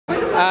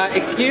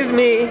Excuse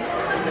me.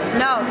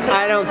 No.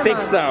 I don't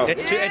think so.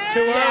 It's too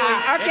early.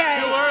 Yeah, okay.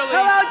 It's too early.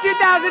 Hello,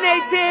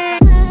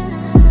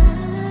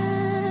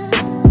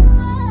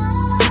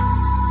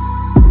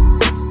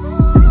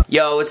 2018.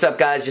 Yo, what's up,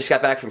 guys? Just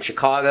got back from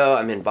Chicago.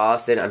 I'm in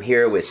Boston. I'm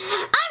here with...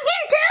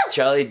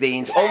 Charlie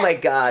Beans. Oh my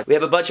god. We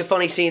have a bunch of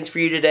funny scenes for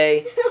you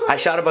today. I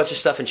shot a bunch of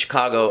stuff in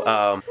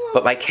Chicago,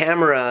 but my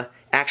camera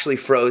actually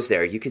froze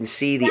there. You can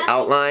see the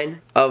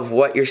outline of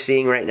what you're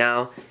seeing right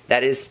now.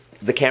 That is,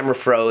 the camera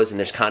froze and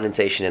there's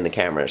condensation in the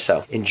camera.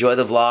 So enjoy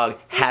the vlog.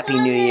 Happy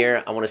New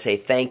Year. I want to say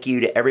thank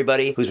you to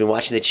everybody who's been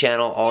watching the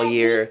channel all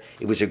year.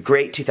 It was a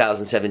great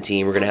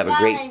 2017. We're going to have a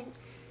great...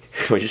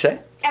 What'd you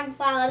say? I'm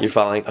falling. You're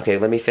falling? Okay,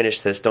 let me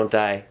finish this. Don't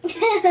die.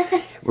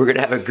 We're going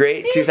to have a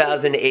great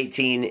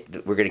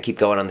 2018. We're going to keep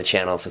going on the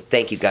channel. So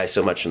thank you guys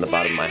so much from the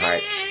bottom of my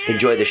heart.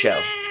 Enjoy the show.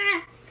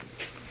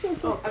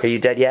 Are you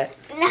dead yet?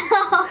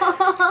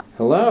 No.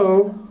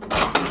 Hello?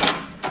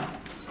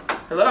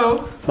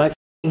 Hello? My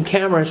f***ing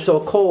camera is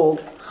so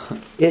cold.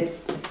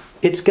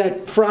 It's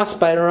got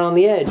frostbite around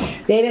the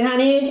edge. David,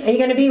 honey, are you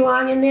going to be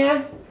long in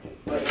there?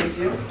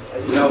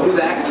 No, whose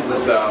axe is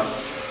this though?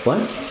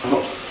 What?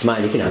 It's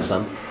mine. You can have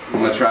some.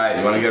 I'm gonna try it.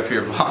 You wanna get it for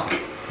your vlog?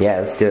 Yeah,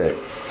 let's do it.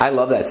 I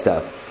love that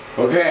stuff.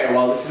 Okay,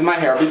 well this is my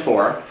hair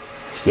before.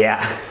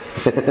 Yeah.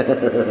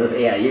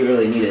 Yeah, you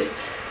really need it.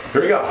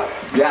 Here we go.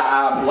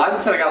 Yeah, Liza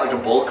said I got like a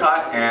bowl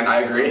cut, and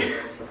I agree.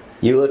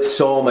 You look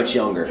so much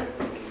younger.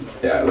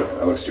 Yeah, I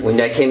look stupid. When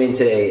I came in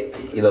today,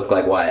 you look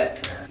like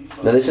Wyatt.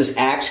 Now this is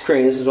Axe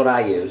Cream. This is what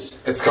I use.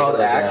 It's Take a called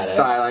look at Axe it.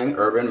 Styling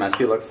Urban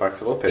Messy Look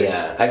Flexible Paste.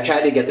 Yeah, I've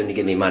tried to get them to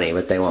give me money,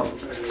 but they won't.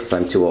 So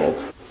I'm too old.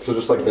 So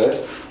just like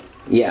this?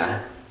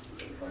 Yeah.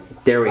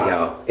 There we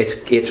go.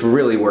 It's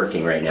really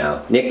working right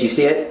now. Nick, do you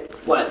see it?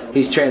 What?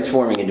 He's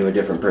transforming into a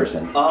different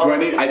person. Do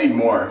I need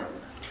more.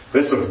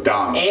 This looks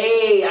dumb.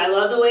 Hey, I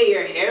love the way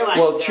your hairline.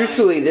 Well,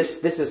 truthfully, this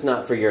is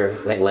not for your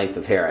length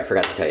of hair. I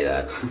forgot to tell you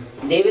that.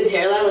 David's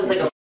hairline looks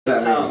like a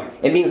toe.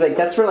 It means like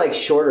that's for like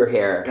shorter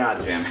hair.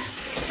 God damn.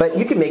 But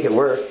you can make it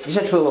work. You just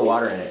have to put a little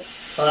water in it.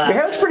 Your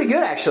hair looks pretty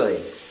good, actually.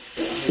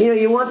 You know,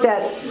 you want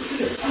that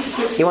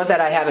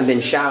I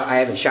haven't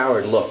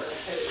showered look.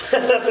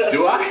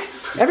 Do I?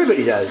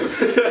 Everybody does.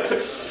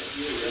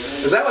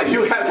 Is that like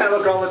you have that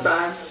look all the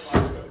time?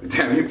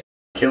 Damn, you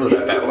killed it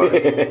at that look.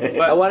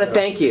 I want to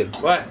thank you.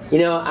 What? You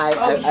know,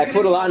 I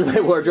put a lot in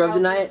my wardrobe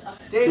tonight,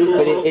 but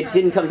it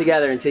didn't come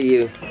together until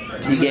you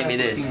gave me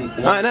this.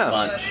 Oh, I know.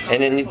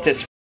 And then it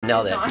just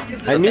nailed it.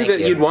 I knew that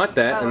you'd want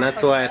that, and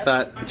that's why I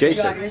thought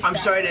Jason. I'm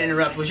sorry to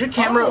interrupt. Was your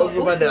camera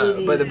over by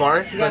the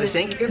bar, by the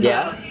sink?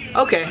 Yeah.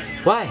 Okay.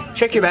 Why?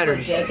 Check your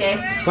battery.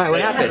 Why? What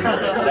happened?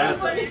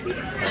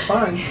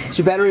 Fine. Is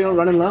your battery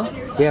running low?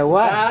 Yeah.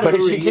 What? What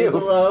did she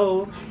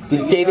do?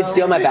 Did David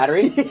steal my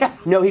battery? Yeah.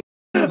 No, he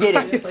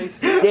didn't.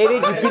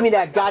 David, you give me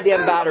that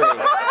goddamn battery.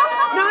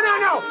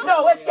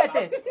 No. Let's get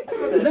this.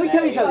 Let me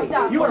tell you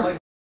something. You are a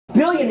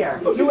billionaire.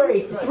 You are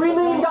a $3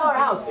 million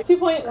house.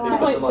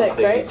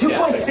 2.6, right?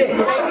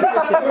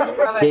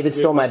 2.6. David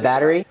stole my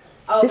battery.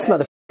 This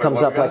mother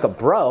comes up like a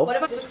bro. What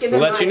about just give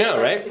We'll him let you know,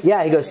 right?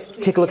 Yeah, he goes,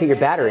 take a look at your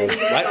battery.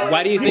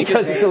 Why do you think?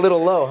 Because it's a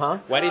little low, huh?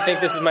 Why do you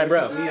think this is my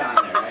bro?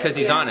 Because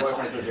he's honest.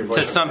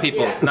 To some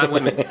people, not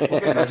women.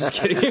 I'm just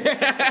kidding.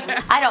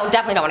 I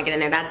definitely don't want to get in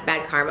there. That's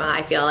bad karma.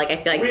 I feel like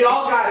We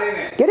all got in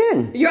it. Get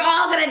in. you're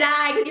all gonna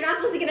die because you're not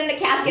supposed to get in a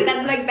casket.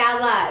 That's like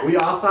bad luck. We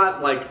all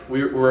thought like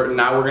we're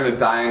gonna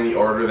die in the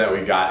order that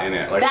we got in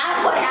it. Like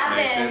That's what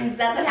happens.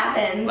 That's what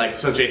happens. Like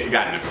so, Jason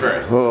got in it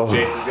first. Oh.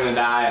 Jason's gonna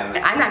die, and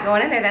I'm not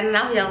going in there. Then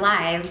I'll be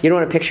alive. You don't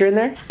want a picture in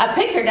there? A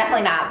picture,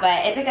 definitely not.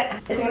 But it's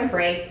gonna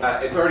break.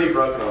 it's already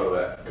broken a little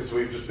bit because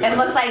we've just been. It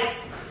looks like.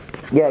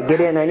 Yeah,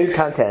 get in. I need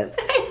content.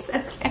 I'm so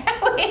scared.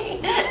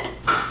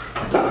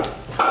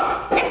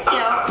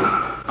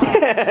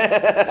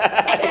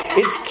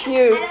 It's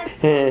cute.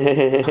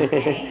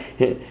 It's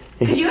cute.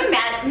 Could you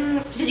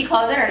imagine? Did you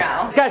close it or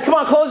no? Guys, come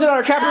on, close it on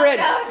her. Trap her in.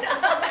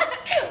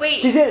 No.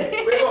 Wait. She's in.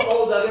 We have a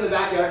hole dug in the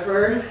backyard for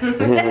her.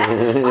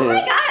 Oh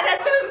my god,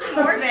 that's so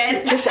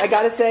morbid. Trish, I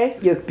gotta say,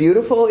 you look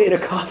beautiful in a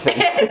coffin.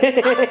 Yeah,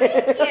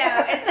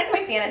 it's like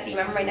my fantasy.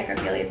 Remember my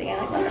necrophilia thing? I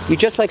like that. You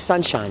just like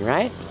sunshine,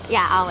 right?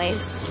 Yeah,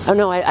 always. Oh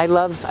no, I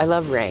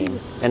love rain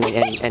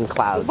and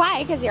clouds.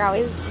 Why? Because you're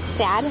always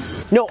sad.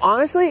 No,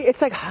 honestly,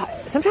 it's like hot.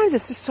 Sometimes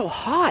it's just so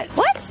hot.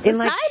 What? In The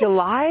like sun?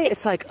 July,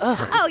 it's like ugh.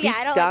 Oh, yeah, I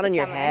beats don't down like on the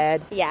your summer.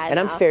 head. Yeah, and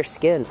I'm no. fair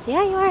skinned.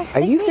 Yeah, you are. Are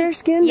you fair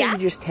skinned? Yeah. Or you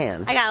just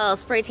tan? I got a little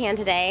spray tan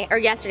today, or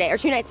yesterday, or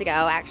 2 nights ago,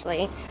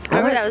 actually. I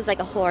remember that was like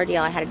a whole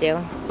ordeal I had to do.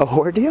 A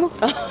ordeal?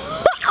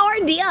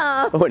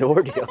 Ordeal! Oh, an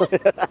ordeal.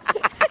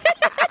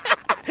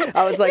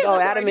 I was like, oh,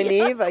 Adam and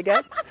Eve, I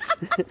guess.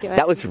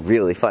 That was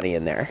really funny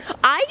in there.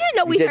 I didn't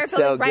know we You did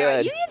started filming so right away.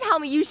 good. You need to tell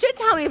me. You should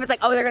tell me if it's like,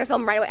 oh, they're gonna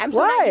film right away. I'm so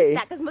Why? not used to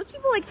that because most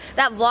people like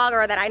that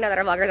vlogger that I know that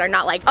are vloggers are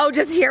not like, oh,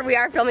 just here we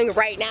are filming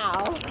right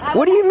now.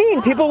 What do you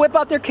mean? People whip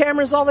out their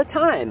cameras all the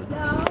time.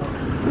 No.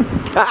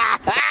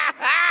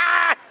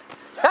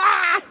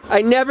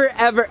 I never,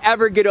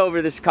 ever get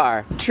over this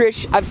car.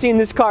 Trish, I've seen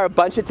this car a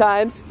bunch of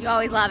times. You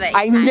always love it.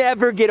 I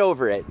never get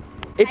over it.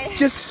 It's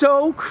just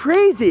so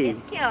crazy.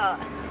 It's cute.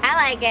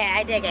 I like it.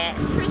 I dig it.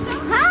 Trisha?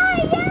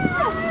 Hi, yeah.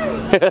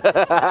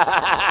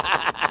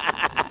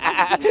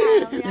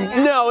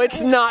 No,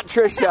 it's not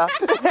Trisha.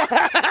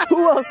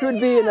 Who else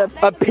would be in a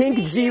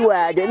pink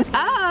G-Wagon?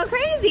 Oh,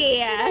 crazy.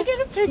 Yeah, of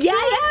course.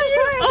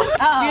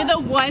 Oh. You're the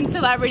one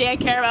celebrity I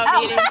care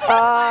about meeting.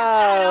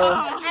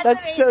 Oh,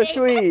 that's so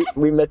sweet.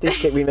 We met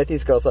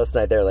these girls last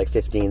night. They were like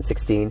 15,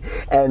 16,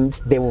 and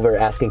they were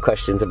asking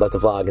questions about the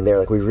vlog, and they were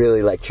like, we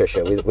really like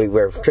Trisha.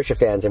 We're Trisha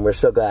fans, and we're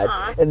so glad.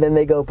 And then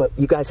they go, but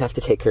you guys have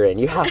to take her in.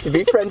 You have to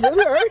be friends with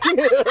her.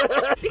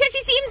 Because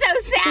she seems so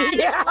sad.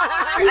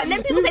 Yeah. And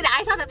then people say that.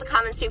 I saw that in the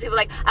comments too. People are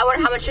like, I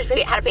wonder how much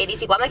Trisha had to pay these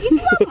people. I'm like, these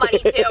people have money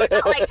too. It's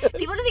not like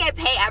people just think I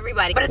pay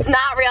everybody, but it's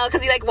not real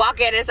because you like walk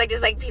in and it's like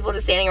just like people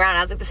just standing around.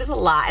 I was like, this is a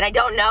lot, and I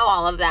don't know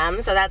all of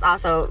them, so that's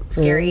also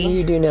scary.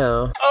 You do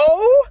know.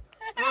 Oh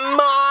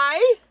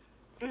my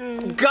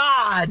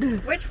God!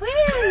 We're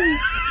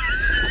twins.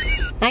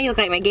 Now you look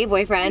like my gay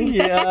boyfriend.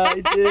 Yeah,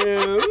 I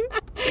do.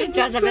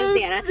 Dressed up as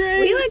Santa.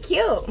 We look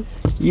cute.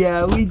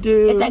 Yeah, we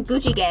do. It's that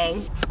Gucci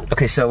gang.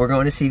 Okay, so we're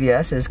going to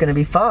CVS and it's gonna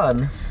be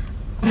fun.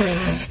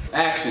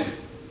 Action.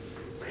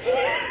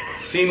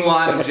 Scene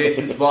 1 of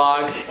Jason's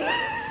vlog.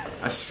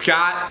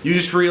 Scott, you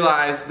just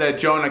realized that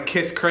Jonah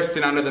kissed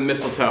Kristen under the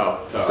mistletoe.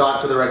 Scott,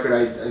 for the record,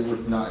 I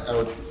would not.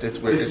 It's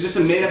weird. This is just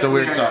a made-up It's a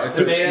weird scenario. thought. It's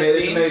a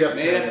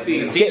made-up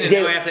scene. Scene,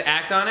 do I have to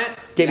act on it?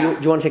 Dave, do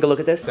you want to take a look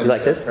at this? You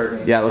like this?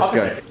 Yeah, looks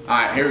good.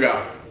 Alright, here we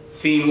go.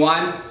 Scene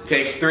 1,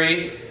 take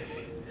 3.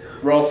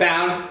 Roll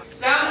sound.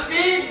 Sound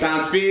speed.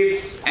 Sound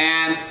speed.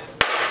 And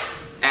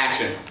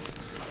action.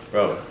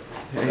 Bro,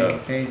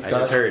 so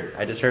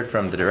I just heard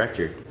from the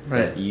director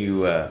that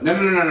you No.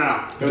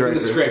 It was in the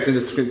script. It's in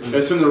the script. It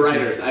was from the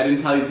writers. I didn't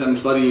tell you, I'm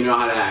just letting you know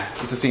how to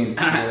act. It's a scene.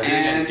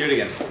 And do it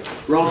again.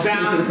 roll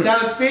sound.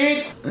 Sound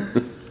speed.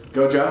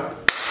 Go, Joe.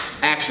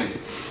 Action.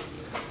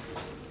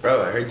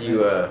 Bro, I heard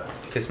you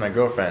kiss my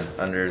girlfriend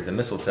under the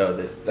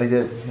mistletoe. I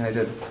did. Yeah, I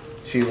did.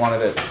 She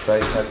wanted it, so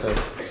I had to.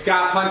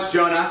 Scott punched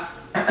Jonah.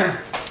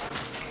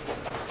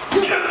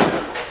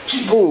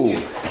 Ooh.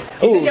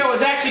 You think I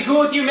was actually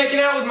cool with you making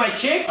out with my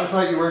chick? I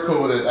thought you were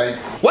cool with it.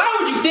 Why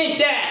would you think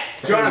that?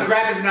 Jonah,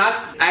 grab his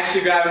nuts.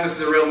 Actually grab him. This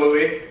is a real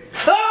movie.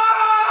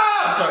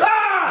 Ah!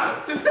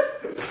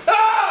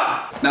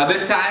 Ah! Now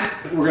this time,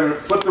 we're gonna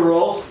flip the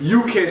roles.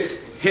 You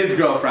kissed his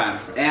girlfriend.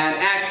 And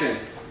action.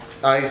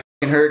 I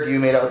f***ing heard you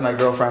made out with my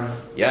girlfriend.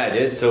 Yeah, I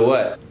did. So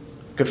what?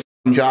 Good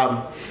f***ing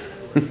job.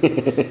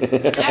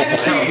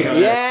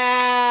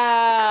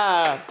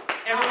 Yeah!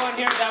 Everyone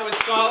here, that was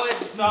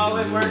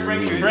solid work.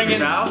 Bring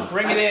it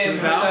in.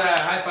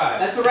 High five.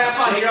 That's a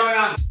wrap on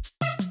Jonah.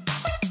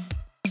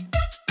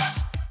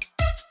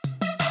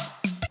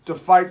 The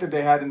fight that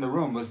they had in the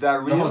room, was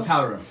that real? The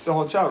hotel room. The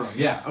hotel room.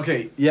 Yeah.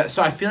 Okay. Yeah.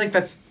 So I feel like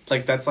that's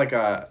like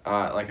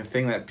a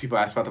thing that people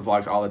ask about the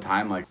vlogs all the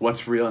time, like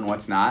what's real and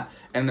what's not.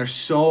 And there's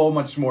so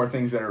much more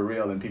things that are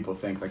real than people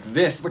think. Like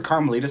this, the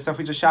Carmelita stuff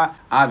we just shot,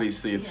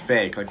 obviously it's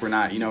fake. Like we're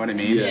not, you know what I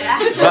mean? Yeah.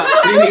 But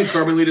What do you mean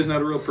Carmelita's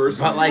not a real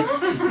person? But like,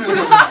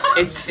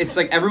 it's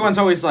like everyone's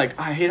always like,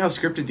 oh, I hate how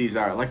scripted these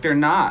are. Like they're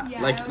not.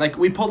 Yeah. Like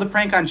we pulled a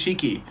prank on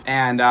Cheeky,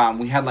 and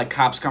we had like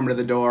cops come to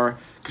the door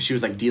because she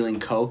was like dealing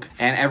coke,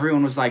 and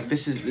everyone was like,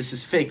 this is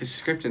fake, this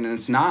is scripted, and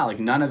it's not. Like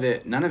none of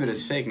it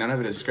is fake, none of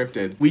it is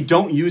scripted. We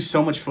don't use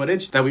so much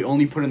footage that we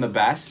only put in the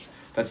best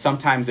that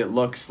sometimes it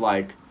looks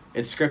like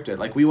it's scripted.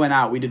 Like we went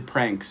out, we did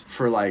pranks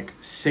for like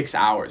 6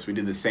 hours. We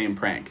did the same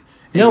prank.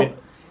 And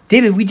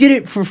David, we did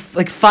it for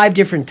like 5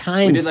 different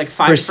times. we did like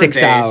 5 for different 6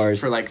 days hours.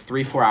 for like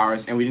 3-4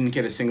 hours, and we didn't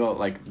get a single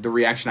like the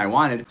reaction I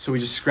wanted. So we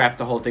just scrapped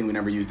the whole thing. We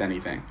never used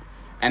anything,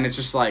 and it's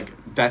just like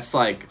that's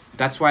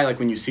why like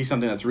when you see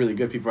something that's really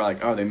good, people are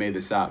like, oh, they made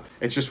this up.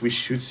 It's just we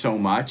shoot so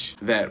much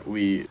that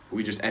we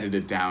just edit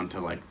it down to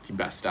like the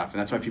best stuff, and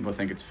that's why people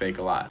think it's fake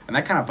a lot, and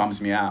that kind of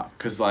bums me out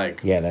because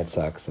like Yeah, that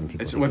sucks when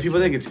people. when people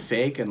think it's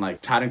fake, and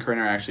like Todd and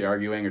Corinna are actually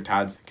arguing, or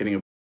Todd's getting a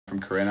from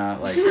Corinna,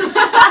 like.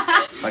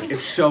 Like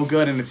it's so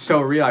good and it's so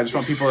real. I just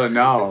want people to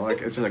know.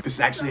 Like it's just like this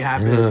actually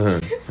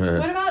happened.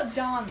 What about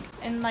Dom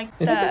and like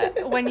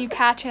the when you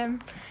catch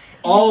him?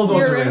 All of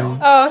those are real.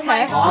 Oh,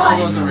 okay. All of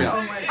those are real.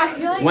 I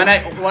feel like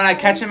When I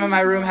catch him in my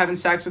room having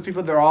sex with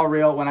people, they're all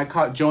real. When I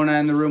caught Jonah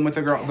in the room with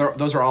a girl,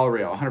 those are all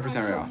real.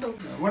 100% real.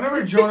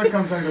 Whenever Jonah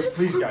comes on and goes,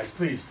 please guys,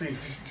 please,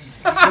 just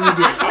let me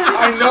do it.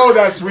 I know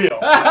that's real. Jonah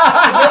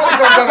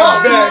comes on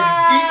and begs.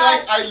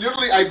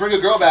 I bring a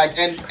girl back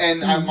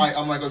and I'm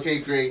like, okay,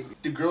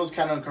 great. The girl's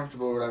kind of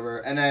uncomfortable or whatever,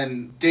 and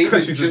then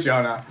David She's with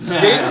Jonah.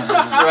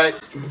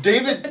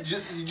 David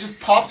just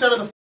pops out of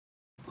the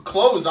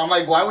clothes. I'm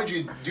like, why would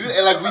you do that?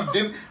 And like we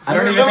didn't. I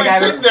don't we even were literally think I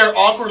sitting there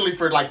awkwardly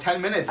for like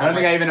 10 minutes. I don't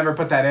think I even ever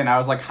put that in. I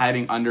was like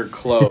hiding under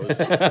clothes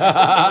in the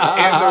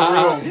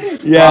room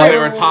Yeah. while they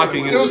were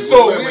talking. It was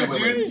so weird,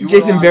 dude.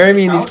 Jason, bury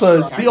me in these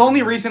clothes. The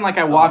only reason like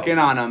I walk in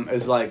on him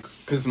is like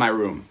because it's my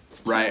room,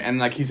 right? And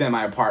like he's in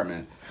my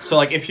apartment. So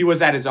like if he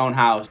was at his own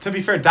house, to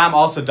be fair, Dom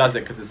also does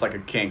it because it's like a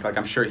kink. Like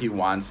I'm sure he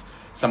wants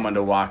someone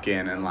to walk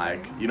in and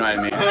like, you know what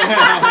I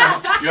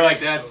mean? You're like,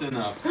 that's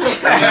enough.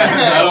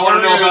 I don't want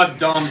to know about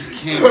Dom's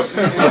kinks.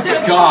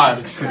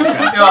 God. You know,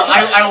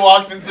 I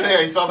walked in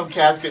today. I saw the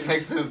casket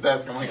next to his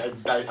desk. I'm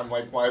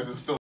like, why is this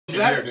still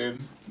here, dude?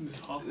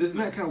 Isn't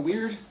that kind of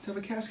weird to have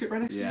a casket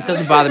right next to you? It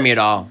doesn't bother me at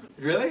all.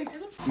 Really?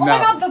 Oh my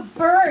god, the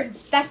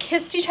birds that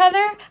kissed each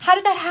other. How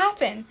did that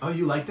happen? Oh,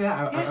 you like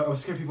that? I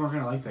was scared people weren't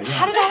gonna like that. Yeah.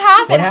 How did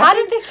that happen? How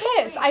did they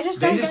kiss? I just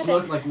don't They just get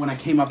looked it. like when I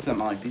came up to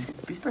them, I'm like, these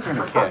birds are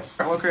gonna kiss.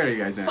 What grade are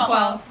you guys in?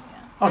 12.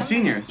 Oh,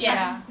 seniors.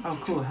 Yeah. Oh,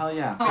 cool. Hell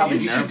yeah.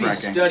 You should be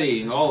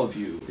studying, all of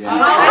you.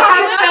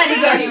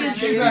 Yeah.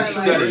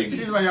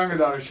 She's my younger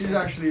daughter. She's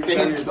actually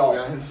studying adult.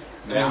 Guys.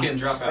 They're just getting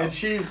dropped out. And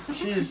she's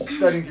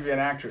studying to be an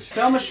actress.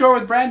 Film a show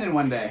with Brandon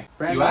one day.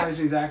 Brandon You act?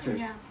 obviously is actors.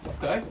 Yeah.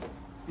 Okay.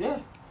 Yeah.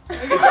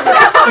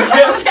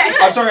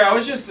 I'm sorry, I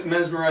was just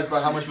mesmerized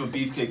by how much of a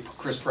beefcake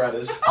Chris Pratt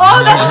is.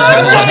 Oh, that's what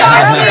I was saying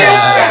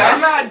earlier.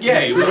 I'm not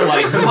gay, but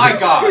like, my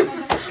God.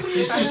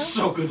 He's just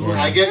so good looking.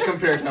 I get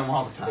compared to him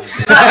all the time.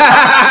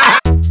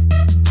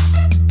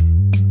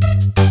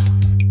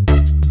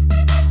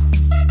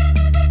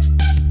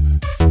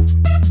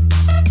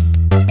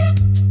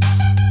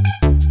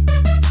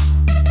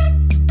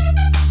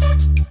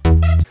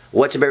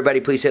 What's up, everybody?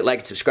 Please hit like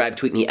and subscribe.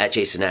 Tweet me at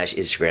Jason Nash,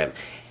 Instagram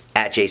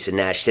at Jason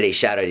Nash. Today's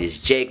shout out is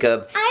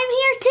Jacob. I'm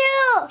here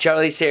too.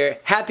 Charlie's here.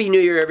 Happy New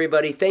Year,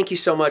 everybody. Thank you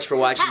so much for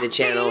watching the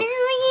channel. Happy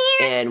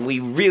New Year. And we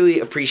really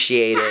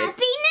appreciate it.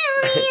 Happy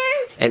New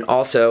Year. And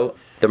also,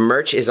 the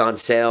merch is on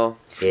sale.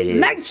 It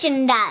is.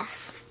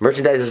 Merchandise.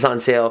 Merchandise is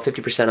on sale,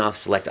 50% off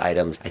select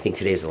items. I think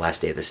today's the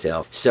last day of the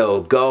sale.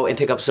 So go and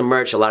pick up some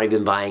merch. A lot of you have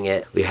been buying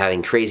it. We're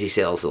having crazy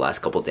sales the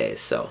last couple days.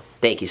 So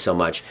thank you so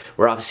much.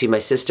 We're off to see my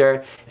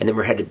sister, and then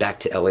we're headed back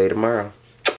to LA tomorrow.